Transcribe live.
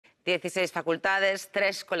16 facultades,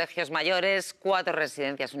 3 colegios mayores, 4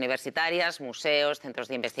 residencias universitarias, museos, centros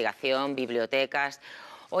de investigación, bibliotecas.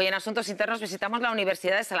 Hoy en Asuntos Internos visitamos la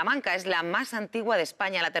Universidad de Salamanca. Es la más antigua de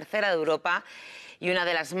España, la tercera de Europa y una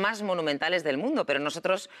de las más monumentales del mundo. Pero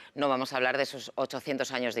nosotros no vamos a hablar de sus 800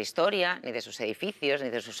 años de historia, ni de sus edificios, ni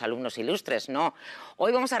de sus alumnos ilustres, no.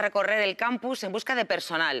 Hoy vamos a recorrer el campus en busca de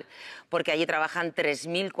personal, porque allí trabajan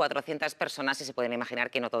 3.400 personas y se pueden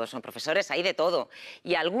imaginar que no todos son profesores, hay de todo.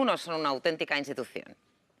 Y algunos son una auténtica institución.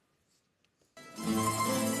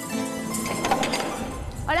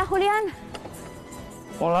 Hola, Julián.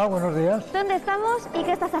 Hola, buenos días. ¿Dónde estamos y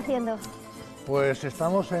qué estás haciendo? Pues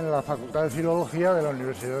estamos en la Facultad de Filología de la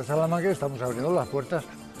Universidad de Salamanca y estamos abriendo las puertas.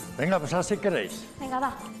 Venga, pasad si queréis. Venga,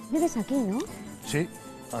 va. Vives aquí, ¿no? Sí,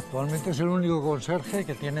 actualmente es el único conserje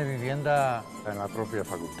que tiene vivienda en la propia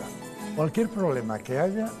facultad. Cualquier problema que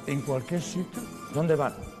haya en cualquier sitio, ¿dónde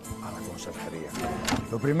van? A la conserjería.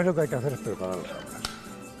 Lo primero que hay que hacer es preparar las aulas.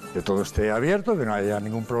 Que todo esté abierto, que no haya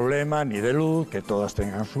ningún problema, ni de luz, que todas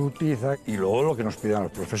tengan su tiza y luego lo que nos pidan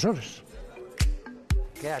los profesores.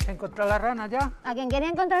 ¿Qué, has encontrado la rana ya? A quien quería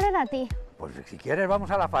encontrar era a ti. Pues si quieres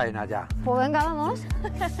vamos a la faena ya. Pues venga, vamos.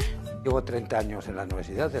 Llevo 30 años en la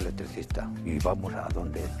universidad de electricista y vamos a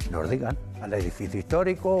donde nos digan, al edificio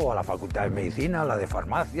histórico o a la facultad de medicina, a la de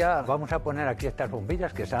farmacia. Vamos a poner aquí estas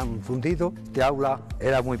bombillas que se han fundido. Este aula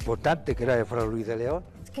era muy importante, que era de Fray Luis de León.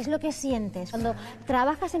 ¿Qué es lo que sientes cuando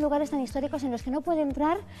trabajas en lugares tan históricos en los que no puede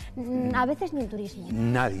entrar a veces ni el turismo?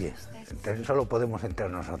 Nadie. Entonces solo podemos entrar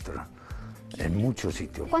nosotros. En muchos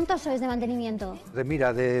sitios. ¿Cuántos sois de mantenimiento?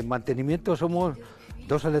 Mira, de mantenimiento somos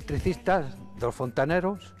 2 electricistas, 2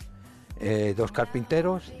 fontaneros, 2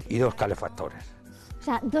 carpinteros y 2 calefactores. O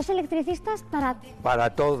sea, 2 electricistas para... Para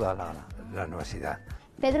toda la universidad.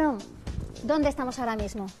 Pedro, ¿dónde estamos ahora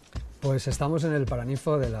mismo? Pues estamos en el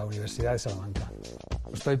Paraninfo de la Universidad de Salamanca.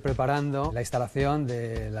 Estoy preparando la instalación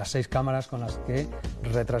de las 6 cámaras con las que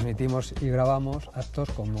retransmitimos y grabamos actos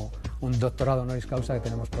como un doctorado honoris causa que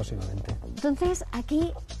tenemos próximamente. Entonces,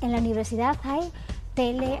 aquí en la universidad hay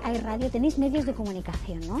tele, hay radio, tenéis medios de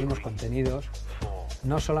comunicación, ¿no? Hacemos contenidos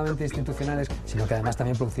no solamente institucionales, sino que además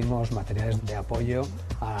también producimos materiales de apoyo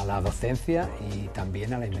a la docencia y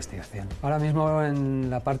también a la investigación. Ahora mismo en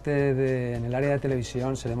la parte en el área de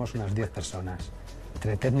televisión seremos unas 10 personas,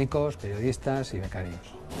 entre técnicos, periodistas y becarios.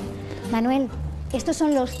 Manuel, estos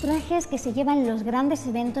son los trajes que se llevan en los grandes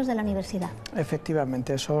eventos de la universidad.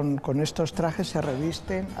 Efectivamente, con estos trajes se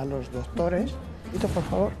revisten a los doctores. Por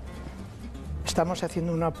favor. Estamos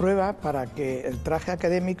haciendo una prueba para que el traje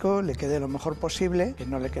académico le quede lo mejor posible, que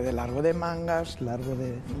no le quede largo de mangas, largo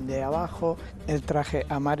de abajo. El traje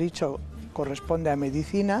amarillo corresponde a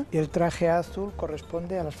medicina y el traje azul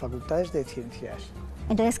corresponde a las facultades de ciencias.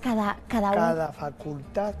 Entonces cada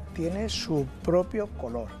facultad tiene su propio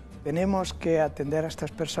color. Tenemos que atender a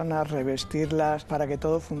estas personas, revestirlas para que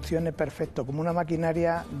todo funcione perfecto, como una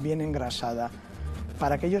maquinaria bien engrasada.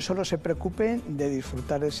 Para que ellos solo se preocupen de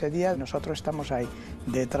disfrutar de ese día, nosotros estamos ahí,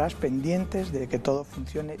 detrás, pendientes de que todo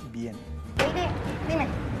funcione bien. Dime,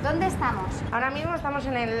 ¿dónde estamos? Ahora mismo estamos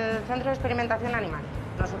en el Centro de Experimentación Animal.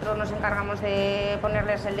 Nosotros nos encargamos de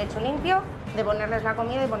ponerles el lecho limpio, de ponerles la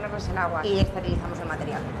comida y ponerles el agua. Y esterilizamos el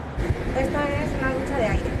material. Esta es una ducha de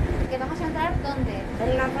aire. ¿Que vamos a entrar dónde?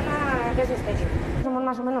 En una zona que es estéril. Somos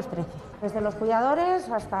más o menos 13. Desde los cuidadores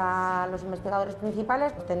hasta los investigadores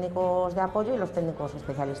principales, los técnicos de apoyo y los técnicos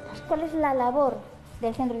especialistas. ¿Cuál es la labor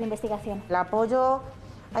del centro de investigación? El apoyo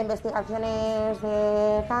a investigaciones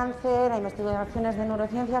de cáncer, a investigaciones de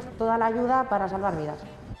neurociencias, toda la ayuda para salvar vidas.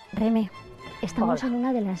 Reme, estamos en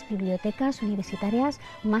una de las bibliotecas universitarias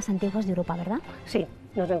más antiguas de Europa, ¿verdad? Sí,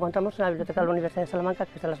 nos encontramos en la biblioteca de la Universidad de Salamanca,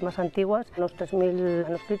 que es de las más antiguas, unos 3.000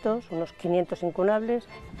 manuscritos, unos 500 incunables.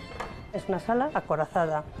 Es una sala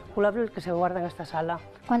acorazada, incunables que se guardan en esta sala.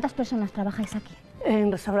 ¿Cuántas personas trabajáis aquí?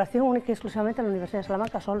 En restauración única y exclusivamente en la Universidad de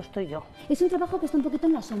Salamanca solo estoy yo. Es un trabajo que está un poquito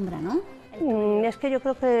en la sombra, ¿no? Es que yo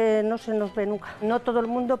creo que no se nos ve nunca. No todo el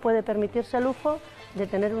mundo puede permitirse el lujo de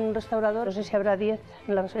tener un restaurador. No sé si habrá 10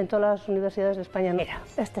 en todas las universidades de España. Mira,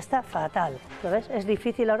 este está fatal, ¿lo ves? Es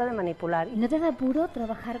difícil ahora de manipular. ¿Y no te da apuro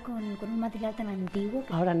trabajar con un material tan antiguo?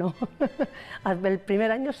 Ahora no. El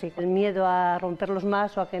primer año sí. El miedo a romperlos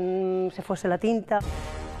más o a que se fuese la tinta.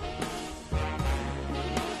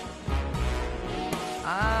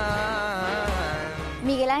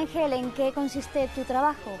 Miguel Ángel, ¿en qué consiste tu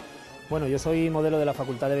trabajo? Bueno, yo soy modelo de la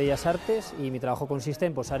Facultad de Bellas Artes y mi trabajo consiste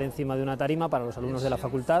en posar encima de una tarima para los alumnos de la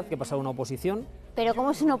facultad que pasan una oposición. Pero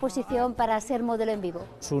 ¿cómo es una oposición para ser modelo en vivo?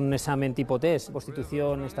 Es un examen tipo test,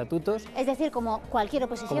 constitución, estatutos. Es decir, como cualquier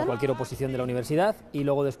oposición. Como cualquier oposición de la universidad, y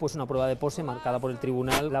luego después una prueba de pose marcada por el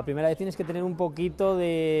tribunal. La primera vez tienes que tener un poquito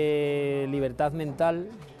de libertad mental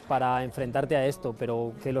para enfrentarte a esto,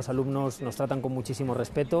 pero que los alumnos nos tratan con muchísimo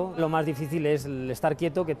respeto. Lo más difícil es el estar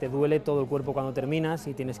quieto, que te duele todo el cuerpo cuando terminas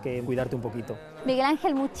y tienes que cuidarte un poquito. Miguel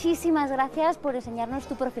Ángel, muchísimas gracias por enseñarnos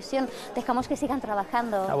tu profesión. Dejamos que sigan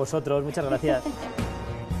trabajando. A vosotros, muchas gracias.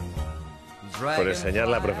 Por enseñar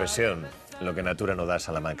la profesión. Lo que Natura no da,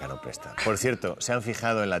 Salamanca no presta. Por cierto, se han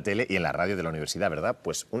fijado en la tele y en la radio de la universidad, ¿verdad?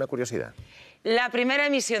 Pues una curiosidad. La primera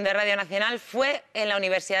emisión de Radio Nacional fue en la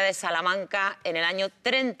Universidad de Salamanca en el año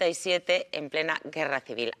 37, en plena Guerra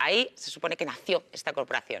Civil. Ahí se supone que nació esta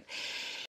corporación.